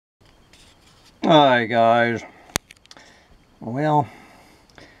Hi guys. Well,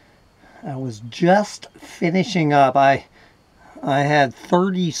 I was just finishing up. I had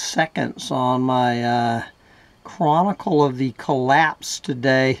 30 seconds on my chronicle of the collapse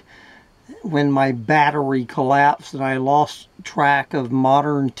today when my battery collapsed and I lost track of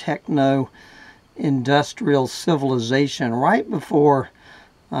modern techno-industrial civilization right before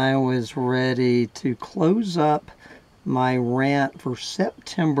I was ready to close up my rant for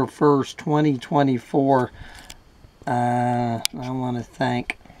September 1st, 2024. I want to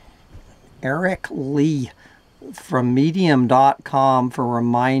thank Eric Lee from Medium.com for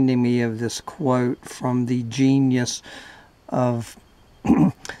reminding me of this quote from the genius of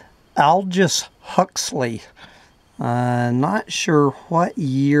Aldous Huxley. Not sure what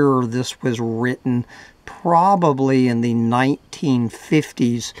year this was written, probably in the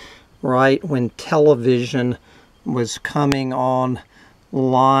 1950s, right when television was coming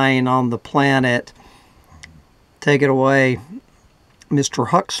online on the planet. Take it away, Mr.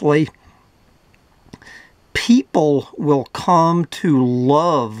 Huxley. People will come to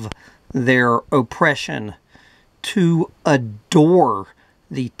love their oppression, to adore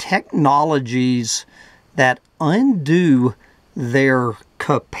the technologies that undo their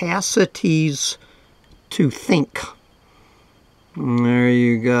capacities to think. There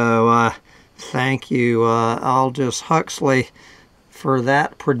you go. Thank you, Aldous Huxley, for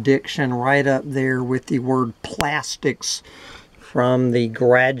that prediction right up there with the word plastics from The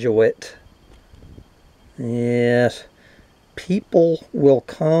Graduate. Yes, people will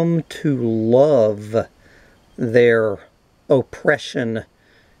come to love their oppression,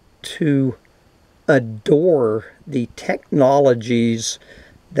 to adore the technologies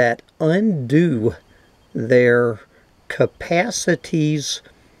that undo their capacities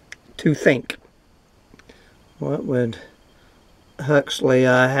to think. What would Huxley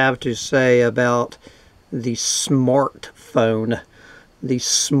have to say about the smartphone? The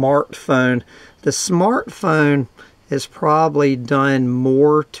smartphone. The smartphone has probably done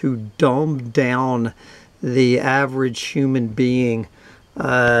more to dumb down the average human being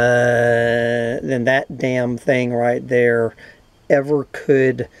than that damn thing right there ever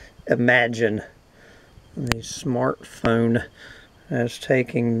could imagine. The smartphone is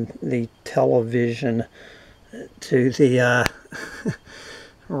taking the television to the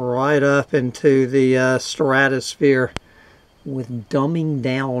right up into the stratosphere with dumbing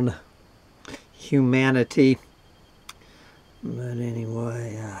down humanity. But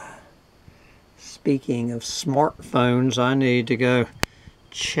anyway, speaking of smartphones, I need to go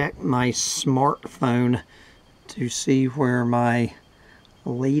check my smartphone to see where my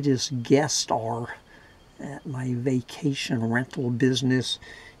latest guests are at my vacation rental business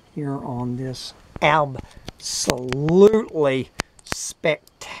here on this absolutely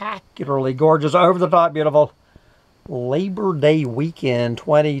spectacularly gorgeous, over the top beautiful Labor Day weekend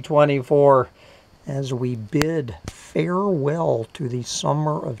 2024, as we bid farewell to the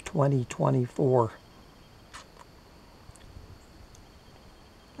summer of 2024.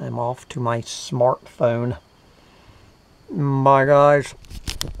 I'm off to my smartphone. Bye, guys.